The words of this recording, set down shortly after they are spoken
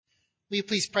Will you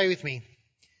please pray with me?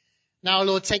 Now,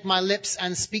 Lord, take my lips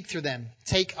and speak through them.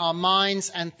 Take our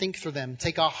minds and think through them.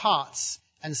 Take our hearts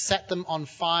and set them on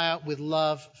fire with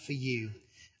love for you.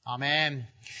 Amen.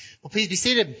 Well, please be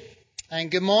seated.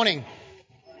 And good morning.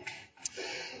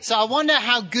 So I wonder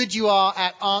how good you are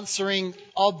at answering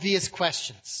obvious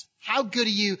questions. How good are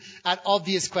you at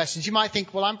obvious questions? You might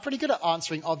think, well, I'm pretty good at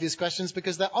answering obvious questions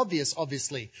because they're obvious,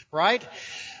 obviously, right?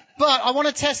 But I want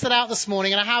to test it out this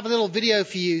morning, and I have a little video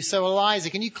for you. So, Eliza,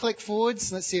 can you click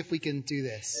forwards? Let's see if we can do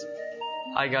this.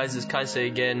 Hi guys, it's Kaisei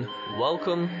again.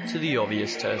 Welcome to the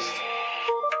obvious test.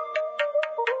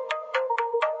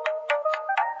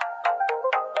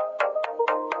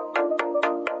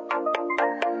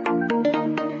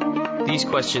 These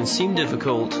questions seem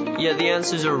difficult, yet the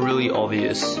answers are really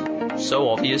obvious. So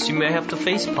obvious you may have to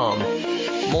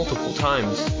facepalm multiple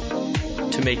times.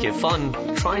 To make it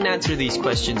fun, try and answer these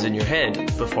questions in your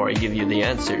head before I give you the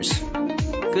answers.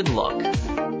 Good luck.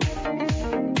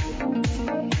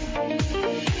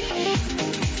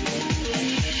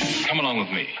 Come along with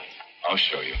me. I'll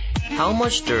show you. How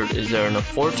much dirt is there in a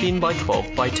 14 by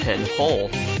 12 by 10 hole?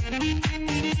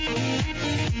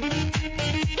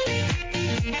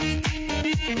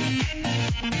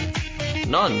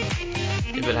 None.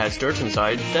 If it has dirt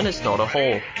inside, then it's not a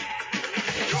hole.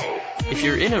 If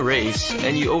you're in a race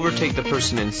and you overtake the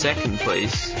person in second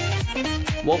place,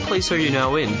 what place are you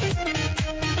now in?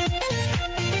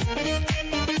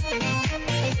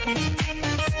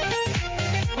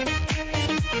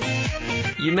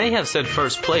 You may have said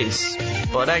first place,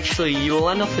 but actually you will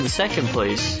end up in second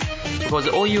place, because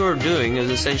all you are doing is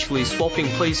essentially swapping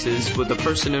places with the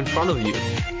person in front of you.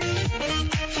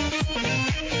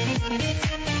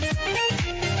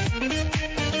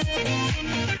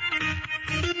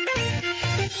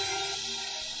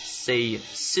 Say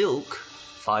silk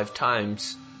 5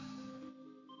 times.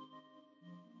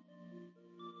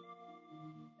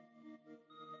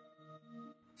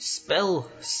 Spell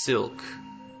silk.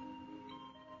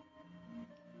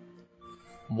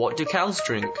 What do cows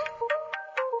drink?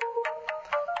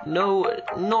 No,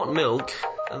 not milk.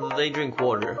 They drink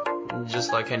water,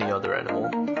 just like any other animal.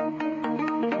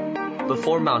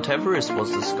 Before Mount Everest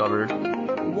was discovered,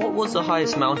 what was the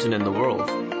highest mountain in the world?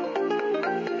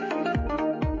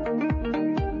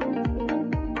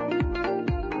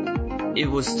 It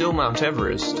was still Mount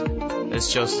Everest.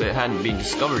 It's just it hadn't been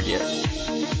discovered yet.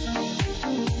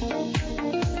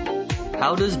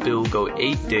 How does Bill go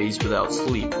 8 days without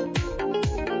sleep?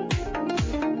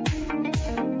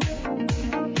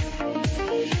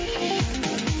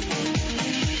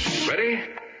 Ready?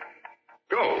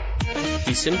 Go.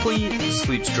 He simply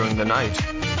sleeps during the night.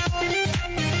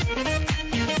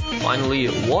 Finally,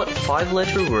 what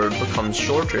 5-letter word becomes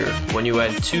shorter when you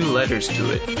add 2 letters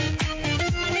to it?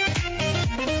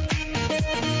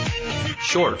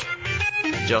 Short.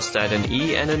 Just add an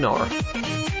E and an R.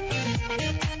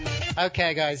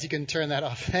 Okay, guys, you can turn that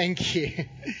off. Thank you.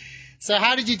 So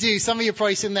how did you do? Some of you are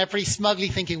probably sitting there pretty smugly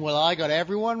thinking, well, I got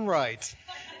everyone right.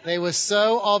 They were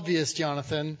so obvious,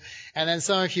 Jonathan. And then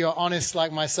some of you are honest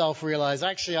like myself, realize,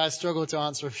 actually, I struggled to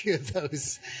answer a few of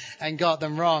those and got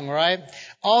them wrong, right?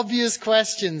 Obvious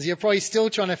questions. You're probably still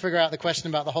trying to figure out the question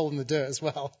about the hole in the dirt as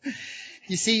well.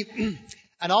 You see,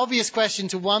 an obvious question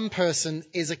to one person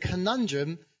is a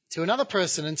conundrum to another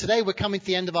person. And today we're coming to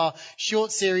the end of our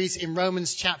short series in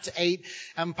Romans chapter 8,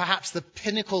 and perhaps the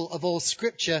pinnacle of all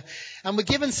scripture. And we're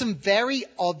given some very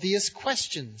obvious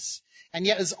questions. And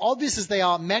yet, as obvious as they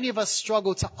are, many of us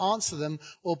struggle to answer them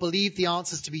or believe the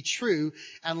answers to be true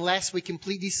unless we're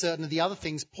completely certain of the other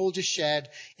things Paul just shared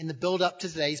in the build-up to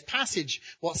today's passage,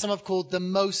 what some have called the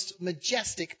most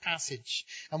majestic passage.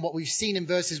 And what we've seen in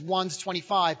verses 1 to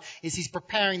 25 is he's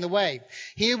preparing the way.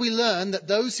 Here we learn that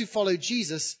those who follow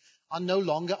Jesus are no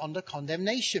longer under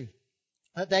condemnation.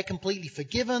 That they're completely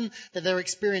forgiven, that they're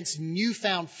experiencing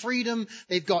newfound freedom,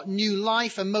 they've got new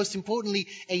life, and most importantly,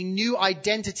 a new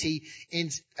identity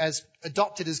as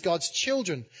adopted as God's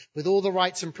children, with all the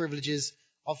rights and privileges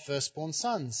of firstborn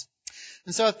sons.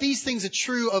 And so if these things are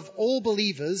true of all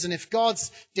believers, and if God's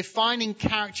defining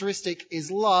characteristic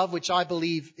is love, which I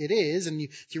believe it is, and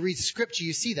if you read scripture,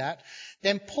 you see that,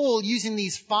 then Paul, using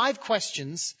these 5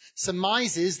 questions,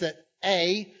 surmises that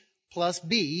A plus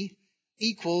B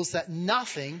equals that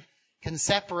nothing can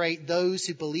separate those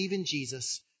who believe in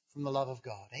Jesus from the love of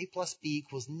God. A plus B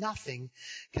equals nothing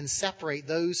can separate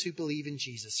those who believe in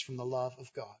Jesus from the love of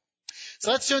God.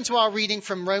 So let's turn to our reading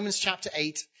from Romans chapter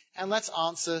 8, and let's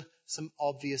answer some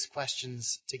obvious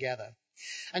questions together.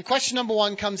 And question number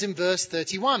 1 comes in verse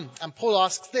 31, and Paul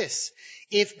asks this: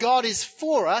 if God is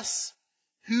for us,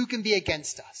 who can be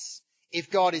against us? If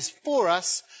God is for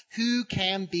us, who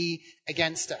can be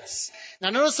against us? Now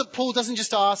notice that Paul doesn't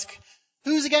just ask,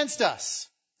 who's against us?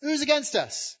 Who's against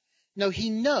us? No, he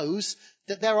knows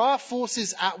that there are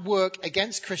forces at work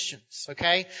against Christians,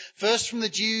 okay? First from the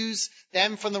Jews,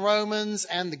 then from the Romans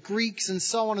and the Greeks and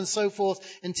so on and so forth,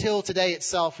 until today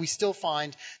itself we still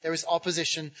find there is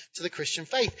opposition to the Christian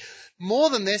faith. More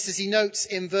than this, as he notes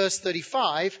in verse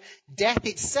 35, death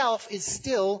itself is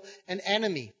still an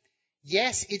enemy.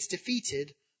 Yes, it's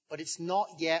defeated, but it's not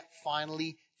yet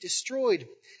finally destroyed.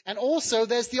 And also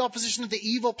there's the opposition of the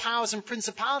evil powers and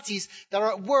principalities that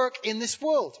are at work in this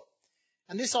world.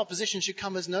 And this opposition should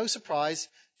come as no surprise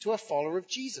to a follower of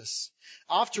Jesus.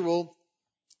 After all,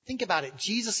 think about it.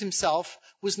 Jesus himself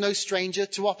was no stranger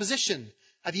to opposition.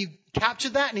 Have you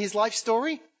captured that in his life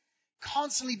story?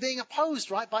 Constantly being opposed,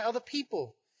 right, by other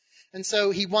people. And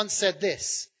so he once said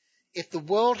this, if the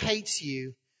world hates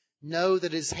you, know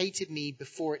that it has hated me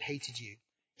before it hated you.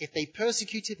 If they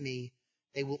persecuted me,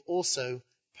 they will also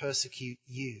persecute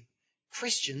you.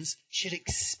 Christians should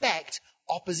expect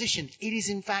opposition. It is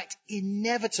in fact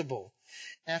inevitable.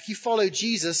 Now, if you follow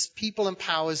Jesus, people and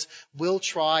powers will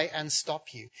try and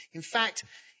stop you. In fact,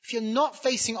 if you're not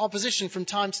facing opposition from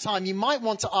time to time, you might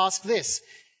want to ask this,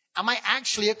 am I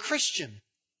actually a Christian?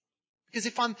 Because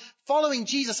if I'm following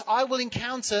Jesus, I will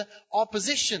encounter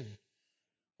opposition.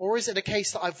 Or is it a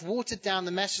case that I've watered down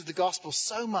the message of the gospel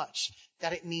so much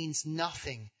that it means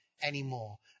nothing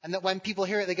anymore? And that when people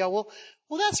hear it, they go,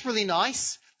 well, that's really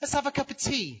nice. Let's have a cup of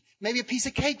tea. Maybe a piece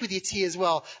of cake with your tea as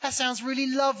well. That sounds really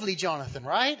lovely, Jonathan,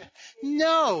 right?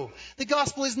 No, the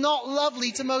gospel is not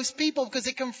lovely to most people because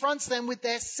it confronts them with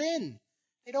their sin.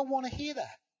 They don't want to hear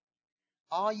that.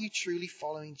 Are you truly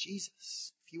following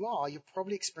Jesus? If you are, you're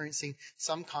probably experiencing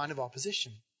some kind of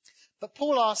opposition. But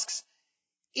Paul asks,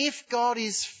 if God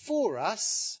is for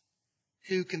us,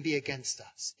 who can be against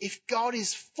us? If God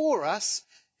is for us,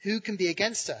 who can be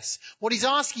against us? What he's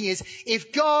asking is,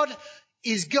 if God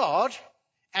is God,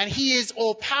 and he is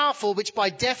all-powerful, which by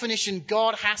definition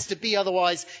God has to be,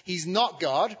 otherwise he's not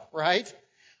God, right?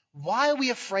 Why are we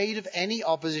afraid of any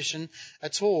opposition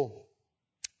at all?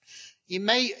 You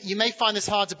may find this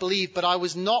hard to believe, but I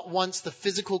was not once the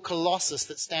physical colossus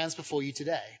that stands before you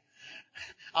today.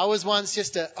 I was once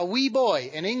just a wee boy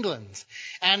in England.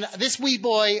 And this wee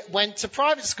boy went to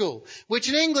private school, which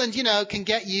in England, can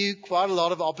get you quite a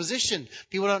lot of opposition.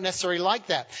 People don't necessarily like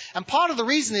that. And part of the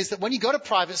reason is that when you go to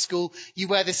private school, you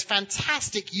wear this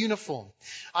fantastic uniform.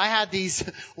 I had these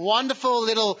wonderful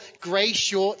little grey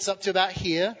shorts up to about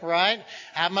here, right?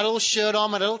 I had my little shirt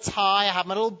on, my little tie, I had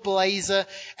my little blazer,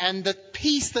 and the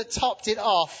piece that topped it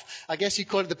off, I guess you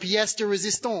call it the pièce de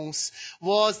résistance,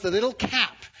 was the little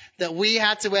cap that we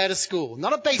had to wear to school.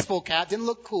 Not a baseball cap, didn't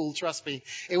look cool, trust me.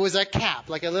 It was a cap,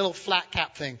 like a little flat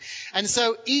cap thing. And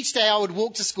so each day I would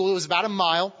walk to school, it was about a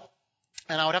mile,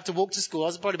 and I would have to walk to school. I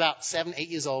was probably about 7, 8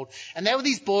 years old. And there were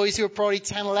these boys who were probably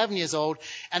 10, 11 years old,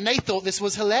 and they thought this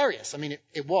was hilarious. I mean,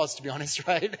 it was, to be honest,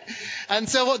 right? And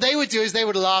so what they would do is they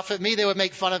would laugh at me, they would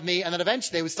make fun of me, and then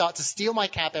eventually they would start to steal my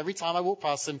cap every time I walked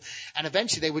past them, and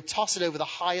eventually they would toss it over the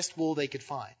highest wall they could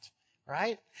find.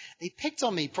 Right? They picked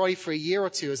on me probably for a year or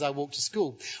two as I walked to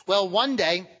school. Well, one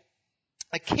day,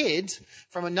 a kid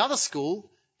from another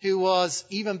school who was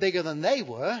even bigger than they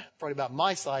were, probably about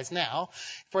my size now,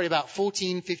 probably about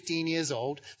 14, 15 years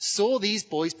old, saw these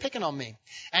boys picking on me.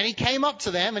 And he came up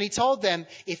to them and he told them,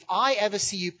 if I ever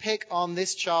see you pick on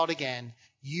this child again,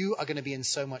 you are going to be in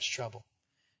so much trouble.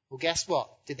 Well, guess what?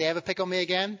 Did they ever pick on me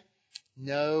again?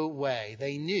 No way.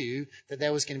 They knew that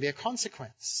there was going to be a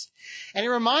consequence. And it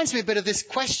reminds me a bit of this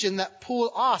question that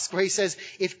Paul asked, where he says,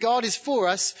 if God is for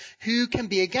us, who can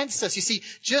be against us? You see,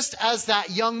 just as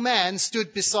that young man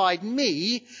stood beside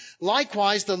me,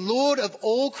 likewise the Lord of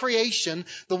all creation,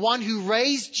 the one who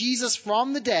raised Jesus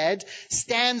from the dead,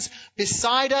 stands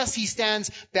beside us, he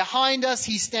stands behind us,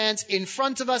 he stands in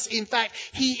front of us. In fact,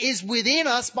 he is within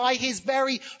us by his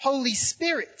very Holy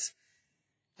Spirit.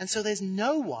 And so there's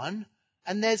no one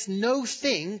and there's no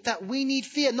thing that we need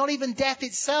fear, not even death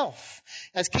itself.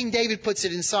 As King David puts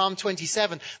it in Psalm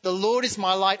 27, the Lord is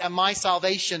my light and my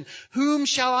salvation. Whom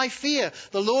shall I fear?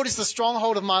 The Lord is the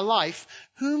stronghold of my life.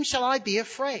 Whom shall I be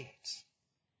afraid?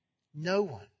 No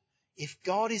one. If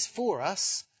God is for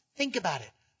us, think about it.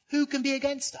 Who can be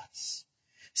against us?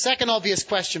 Second obvious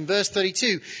question, verse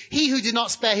 32. He who did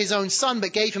not spare his own son,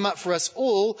 but gave him up for us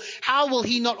all, how will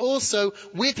he not also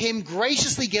with him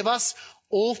graciously give us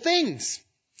all things?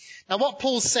 Now what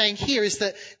Paul's saying here is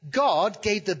that God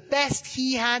gave the best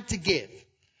he had to give.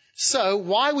 So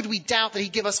why would we doubt that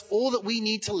he'd give us all that we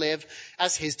need to live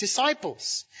as his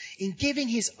disciples? In giving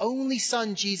his only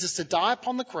son, Jesus, to die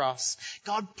upon the cross,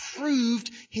 God proved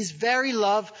his very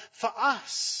love for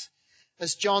us.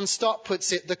 As John Stott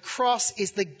puts it, the cross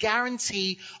is the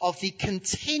guarantee of the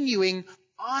continuing,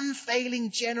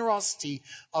 unfailing generosity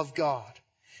of God.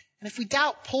 And if we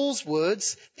doubt Paul's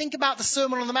words, think about the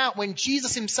Sermon on the Mount when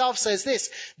Jesus himself says this,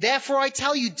 "Therefore I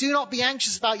tell you, do not be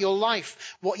anxious about your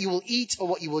life, what you will eat or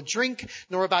what you will drink,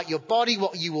 nor about your body,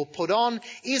 what you will put on.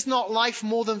 Is not life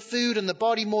more than food and the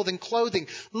body more than clothing?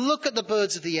 Look at the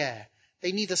birds of the air.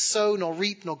 They neither sow nor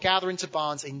reap nor gather into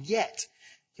barns, and yet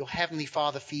your heavenly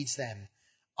Father feeds them.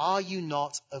 Are you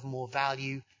not of more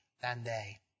value than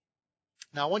they?"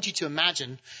 Now I want you to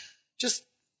imagine, just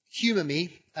humor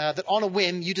me, that on a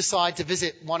whim you decide to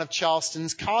visit one of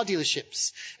Charleston's car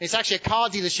dealerships. It's actually a car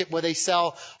dealership where they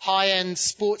sell high-end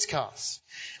sports cars.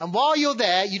 And while you're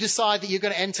there, you decide that you're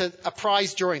going to enter a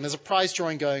prize drawing. There's a prize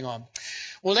drawing going on.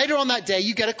 Well, later on that day,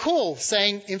 you get a call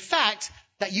saying, in fact,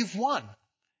 that you've won.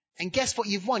 And guess what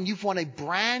you've won? You've won a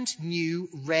brand new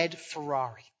red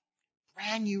Ferrari.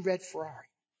 Brand new red Ferrari.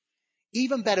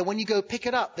 Even better, when you go pick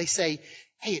it up, they say,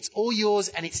 "Hey, it's all yours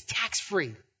and it's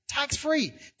tax-free.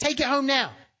 Tax-free. Take it home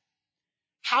now."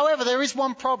 However, there is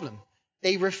one problem.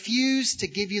 They refuse to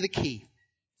give you the key.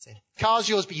 Say, "The car's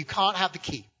yours, but you can't have the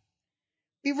key."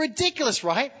 Be ridiculous,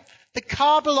 right? The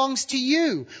car belongs to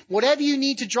you. Whatever you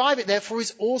need to drive it, therefore,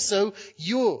 is also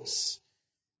yours.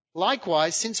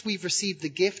 Likewise, since we've received the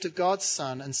gift of God's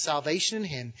Son and salvation in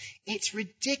him, it's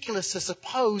ridiculous to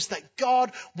suppose that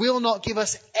God will not give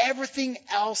us everything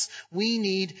else we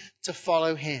need to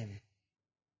follow him.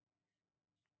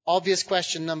 Obvious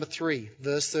question number 3,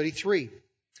 verse 33.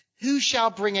 Who shall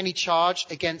bring any charge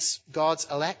against God's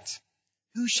elect?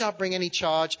 Who shall bring any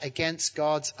charge against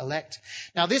God's elect?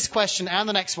 Now this question and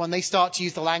the next one, they start to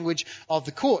use the language of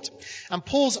the court. And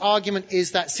Paul's argument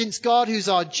is that since God, who's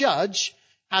our judge,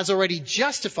 has already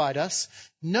justified us,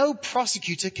 no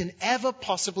prosecutor can ever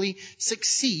possibly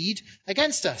succeed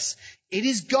against us. It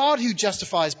is God who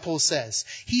justifies, Paul says.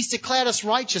 He's declared us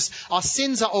righteous. Our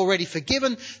sins are already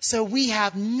forgiven, so we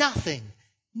have nothing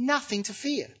to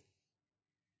fear.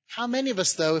 How many of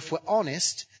us, though, if we're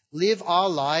honest, live our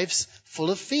lives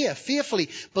full of fear, fearfully,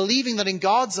 believing that in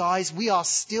God's eyes we are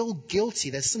still guilty?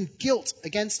 There's some guilt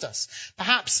against us.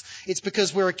 Perhaps it's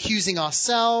because we're accusing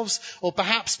ourselves, or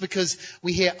perhaps because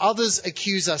we hear others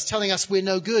accuse us, telling us we're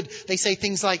no good. They say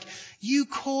things like, "You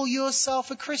call yourself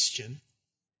a Christian?"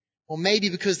 Or maybe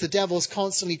because the devil's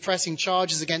constantly pressing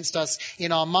charges against us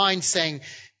in our minds, saying,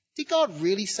 "Did God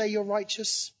really say you're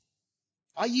righteous?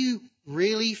 Are you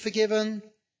really forgiven?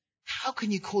 How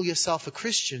can you call yourself a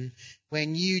Christian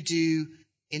when you do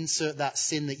insert that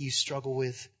sin that you struggle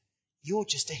with? You're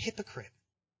just a hypocrite."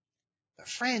 But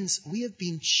friends, we have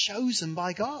been chosen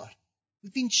by God.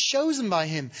 We've been chosen by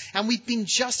him, and we've been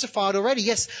justified already.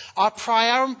 Yes, our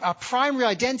primary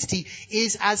identity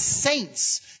is as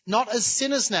saints, not as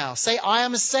sinners now. Say, "I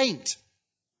am a saint."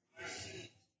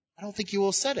 I don't think you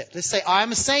all said it. Let's say, "I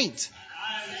am a saint."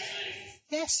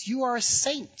 Yes, you are a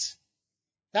saint.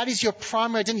 That is your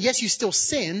primary identity. Yes, you still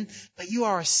sin, but you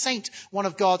are a saint, one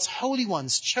of God's holy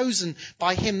ones, chosen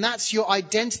by him. That's your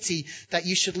identity that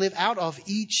you should live out of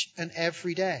each and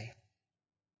every day.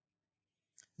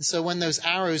 And so when those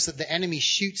arrows that the enemy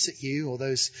shoots at you, or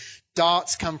those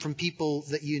darts come from people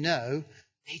that you know,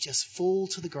 they just fall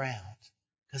to the ground,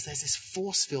 because there's this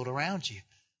force field around you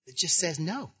that just says,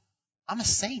 "No, I'm a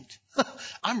saint.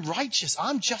 I'm righteous.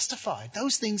 I'm justified.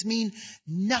 Those things mean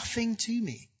nothing to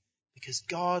me, because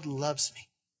God loves me."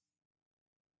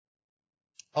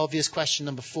 Obvious question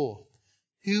number 4.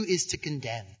 Who is to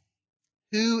condemn?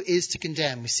 Who is to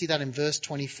condemn? We see that in verse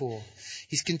 24.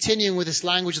 He's continuing with this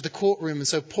language of the courtroom. And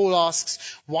so Paul asks,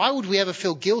 why would we ever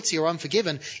feel guilty or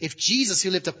unforgiven if Jesus, who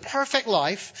lived a perfect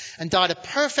life and died a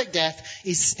perfect death,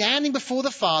 is standing before the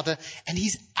Father and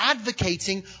he's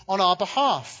advocating on our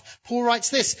behalf? Paul writes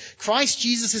this, "Christ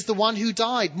Jesus is the one who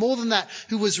died. More than that,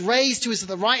 who was raised, who is at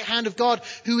the right hand of God,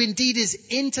 who indeed is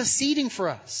interceding for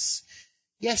us."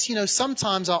 Yes,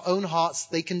 sometimes our own hearts,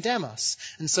 they condemn us.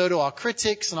 And so do our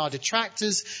critics and our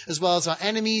detractors, as well as our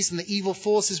enemies and the evil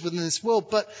forces within this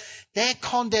world. But their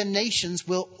condemnations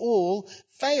will all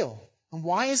fail. And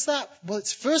why is that? Well,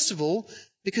 it's first of all,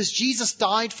 because Jesus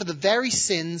died for the very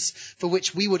sins for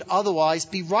which we would otherwise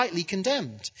be rightly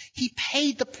condemned. He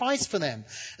paid the price for them.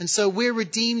 And so we're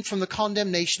redeemed from the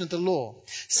condemnation of the law.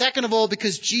 Second of all,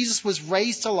 because Jesus was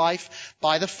raised to life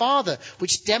by the Father,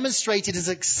 which demonstrated his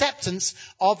acceptance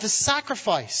of the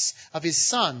sacrifice of his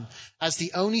Son as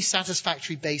the only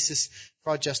satisfactory basis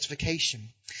for our justification.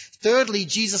 Thirdly,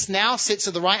 Jesus now sits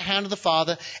at the right hand of the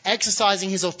Father, exercising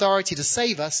his authority to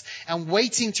save us and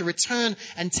waiting to return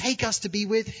and take us to be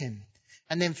with him.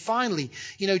 And then finally,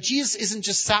 Jesus isn't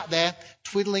just sat there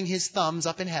twiddling his thumbs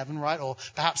up in heaven, right? Or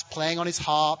perhaps playing on his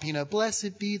harp,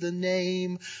 blessed be the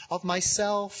name of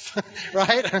myself,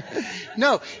 right?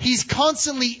 No, he's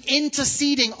constantly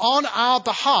interceding on our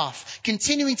behalf,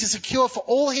 continuing to secure for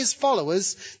all his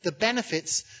followers the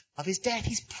benefits of his death.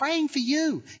 He's praying for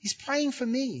you. He's praying for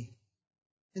me.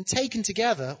 And taken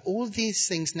together, all of these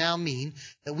things now mean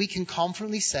that we can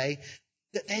confidently say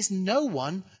that there's no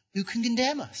one who can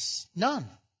condemn us. None.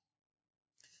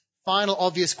 Final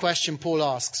obvious question Paul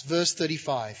asks, verse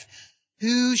 35.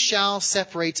 Who shall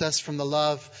separate us from the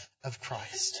love of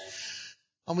Christ?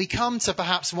 And we come to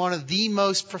perhaps one of the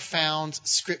most profound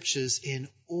scriptures in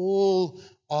all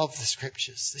of the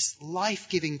scriptures. This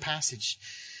life-giving passage.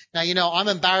 Now, I'm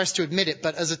embarrassed to admit it,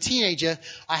 but as a teenager,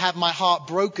 I had my heart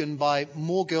broken by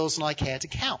more girls than I care to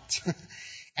count.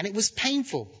 And it was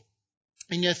painful.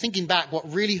 And thinking back,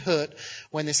 what really hurt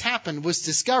when this happened was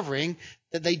discovering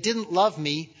that they didn't love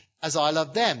me as I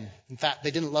loved them. In fact,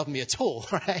 they didn't love me at all,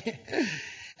 right?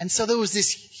 And so there was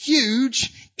this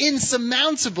huge,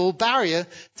 insurmountable barrier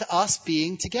to us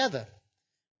being together.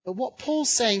 But what Paul's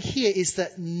saying here is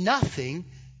that nothing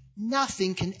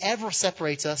can ever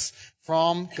separate us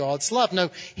from God's love. No,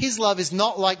 his love is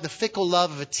not like the fickle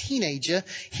love of a teenager.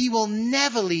 He will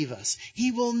never leave us.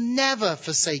 He will never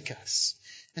forsake us.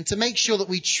 And to make sure that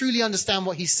we truly understand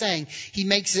what he's saying, he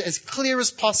makes it as clear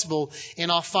as possible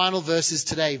in our final verses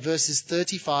today, verses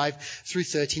 35 through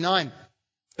 39.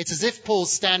 It's as if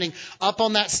Paul's standing up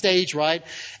on that stage, right?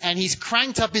 And he's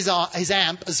cranked up his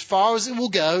amp as far as it will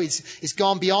go. It's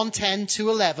gone beyond 10 to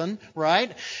 11,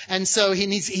 right? And so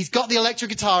he's got the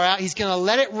electric guitar out. He's going to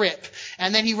let it rip.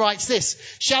 And then he writes this: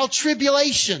 shall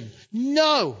tribulation?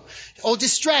 No. Or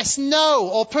distress? No.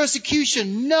 Or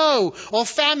persecution? No. Or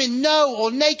famine? No.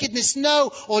 Or nakedness?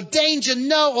 No. Or danger?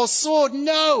 No. Or sword?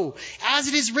 No. As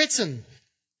it is written,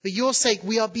 for your sake,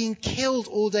 we are being killed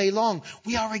all day long.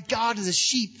 We are regarded as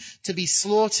sheep to be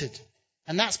slaughtered.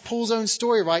 And that's Paul's own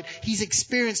story, right? He's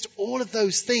experienced all of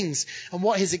those things. And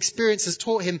what his experience has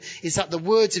taught him is that the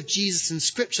words of Jesus and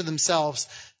Scripture themselves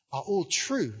are all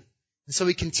true. And so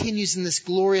he continues in this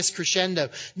glorious crescendo.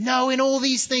 No, in all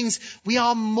these things, we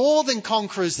are more than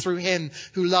conquerors through him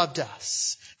who loved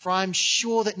us. For I am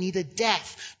sure that neither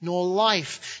death, nor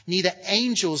life, neither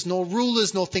angels, nor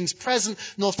rulers, nor things present,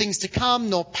 nor things to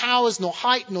come, nor powers, nor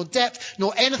height, nor depth,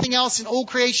 nor anything else in all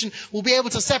creation will be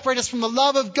able to separate us from the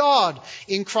love of God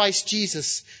in Christ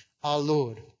Jesus our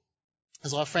Lord.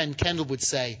 As our friend Kendall would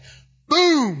say,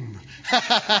 boom!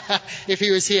 If he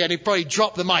was here, and he'd probably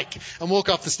drop the mic and walk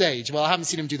off the stage. Well, I haven't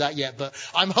seen him do that yet, but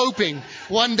I'm hoping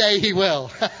one day he will.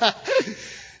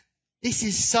 This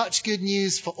is such good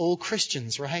news for all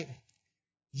Christians, right?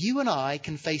 You and I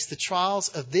can face the trials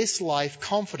of this life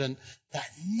confident that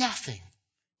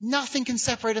nothing can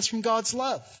separate us from God's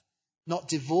love. Not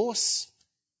divorce,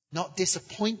 not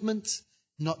disappointment,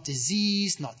 not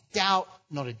disease, not doubt,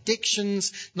 not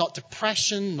addictions, not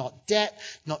depression, not debt,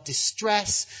 not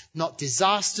distress, not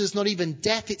disasters, not even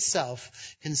death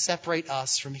itself can separate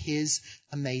us from his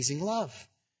amazing love.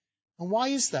 And why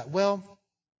is that? Well,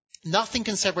 nothing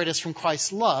can separate us from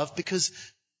Christ's love because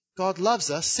God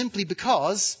loves us simply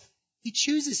because he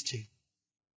chooses to.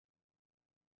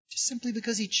 Just simply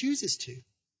because he chooses to.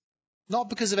 Not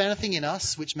because of anything in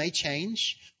us which may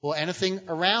change or anything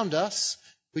around us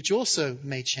which also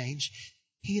may change.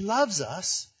 He loves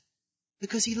us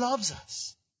because he loves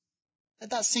us. Let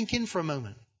that sink in for a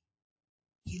moment.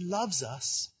 He loves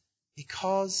us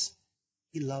because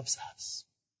he loves us.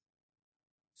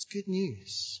 It's good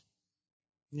news.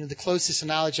 The closest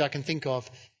analogy I can think of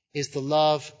is the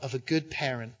love of a good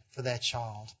parent for their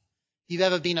child. If you've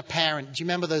ever been a parent, do you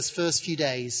remember those first few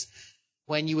days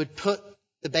when you would put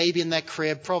the baby in their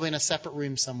crib, probably in a separate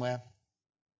room somewhere,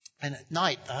 and at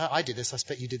night, I did this, I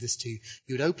expect you did this too,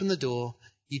 you would open the door,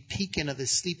 you'd peek in at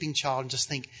this sleeping child and just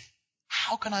think,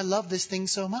 how can I love this thing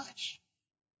so much?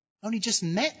 I only just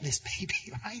met this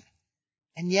baby, right?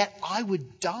 And yet I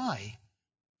would die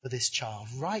for this child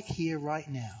right here, right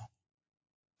now.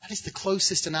 That is the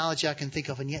closest analogy I can think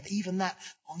of, and yet even that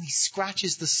only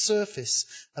scratches the surface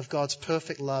of God's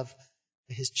perfect love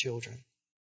for his children.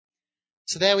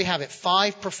 So there we have it,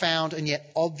 5 profound and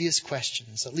yet obvious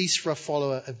questions, at least for a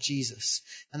follower of Jesus.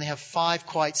 And they have 5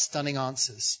 quite stunning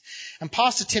answers. And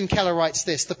Pastor Tim Keller writes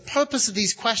this: the purpose of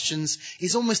these questions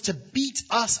is almost to beat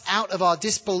us out of our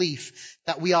disbelief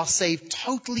that we are saved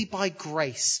totally by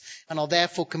grace and are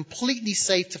therefore completely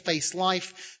safe to face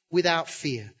life without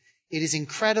fear. It is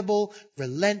incredible,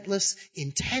 relentless,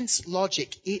 intense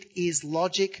logic. It is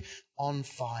logic on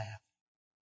fire.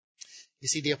 You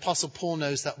see, the Apostle Paul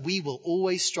knows that we will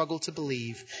always struggle to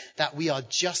believe that we are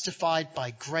justified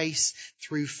by grace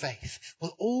through faith.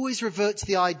 We'll always revert to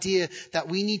the idea that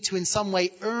we need to in some way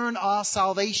earn our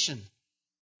salvation.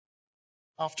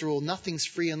 After all, nothing's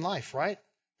free in life, right?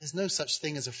 There's no such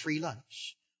thing as a free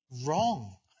lunch.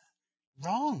 Wrong.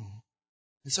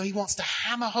 And so he wants to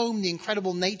hammer home the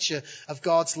incredible nature of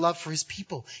God's love for his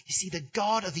people. You see, the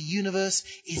God of the universe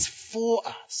is for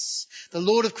us. The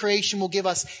Lord of creation will give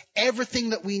us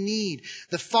everything that we need.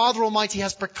 The Father Almighty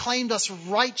has proclaimed us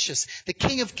righteous. The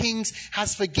King of Kings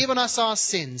has forgiven us our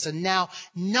sins. And now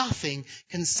nothing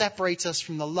can separate us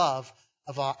from the love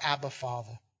of our Abba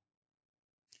Father.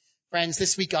 Friends,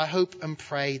 this week I hope and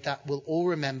pray that we'll all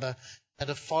remember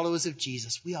that as followers of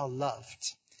Jesus, we are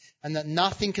loved. And that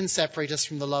nothing can separate us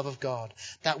from the love of God.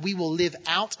 That we will live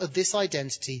out of this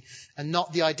identity and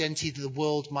not the identity that the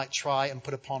world might try and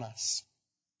put upon us.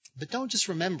 But don't just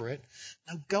remember it.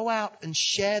 Now go out and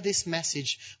share this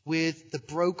message with the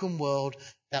broken world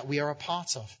that we are a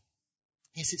part of.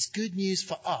 Yes, it's good news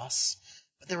for us,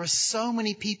 but there are so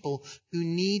many people who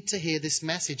need to hear this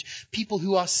message. People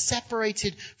who are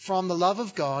separated from the love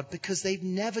of God because they've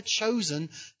never chosen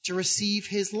to receive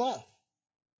his love.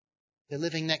 They're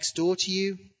living next door to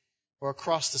you or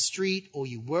across the street, or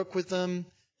you work with them.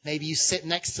 Maybe you sit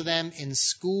next to them in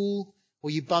school, or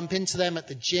you bump into them at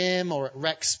the gym or at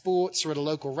rec sports or at a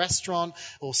local restaurant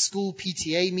or school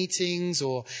PTA meetings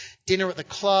or dinner at the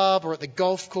club or at the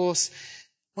golf course.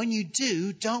 When you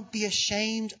do, don't be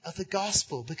ashamed of the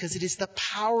gospel, because it is the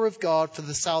power of God for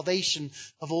the salvation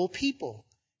of all people.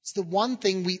 It's the one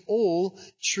thing we all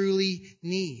truly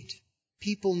need.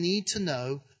 People need to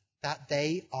know that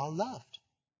they are loved.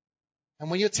 And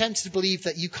when you're tempted to believe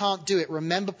that you can't do it,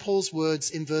 remember Paul's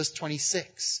words in verse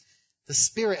 26. The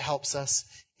Spirit helps us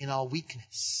in our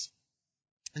weakness.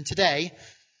 And today,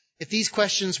 if these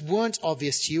questions weren't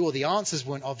obvious to you, or the answers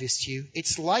weren't obvious to you,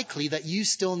 it's likely that you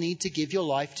still need to give your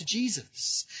life to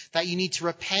Jesus. That you need to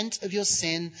repent of your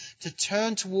sin, to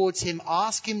turn towards him,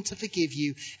 ask him to forgive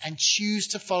you, and choose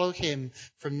to follow him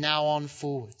from now on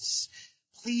forwards.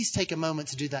 Please take a moment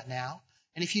to do that now.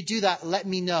 And if you do that, let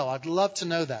me know. I'd love to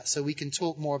know that so we can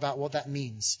talk more about what that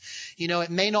means. You know, it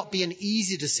may not be an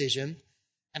easy decision,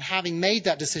 and having made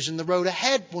that decision, the road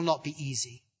ahead will not be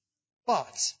easy.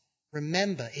 But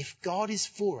remember, if God is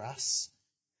for us,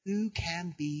 who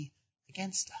can be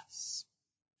against us?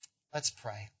 Let's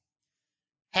pray.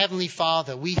 Heavenly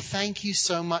Father, we thank you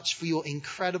so much for your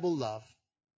incredible love.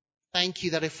 Thank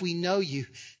you that if we know you,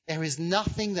 there is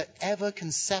nothing that ever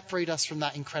can separate us from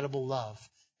that incredible love.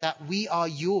 That we are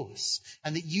yours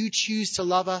and that you choose to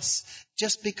love us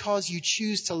just because you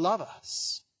choose to love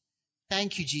us.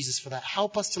 Thank you, Jesus, for that.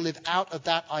 Help us to live out of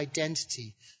that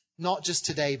identity, not just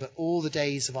today, but all the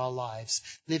days of our lives,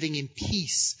 living in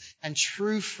peace and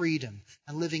true freedom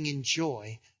and living in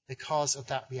joy because of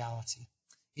that reality.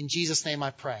 In Jesus' name I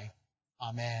pray.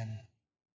 Amen.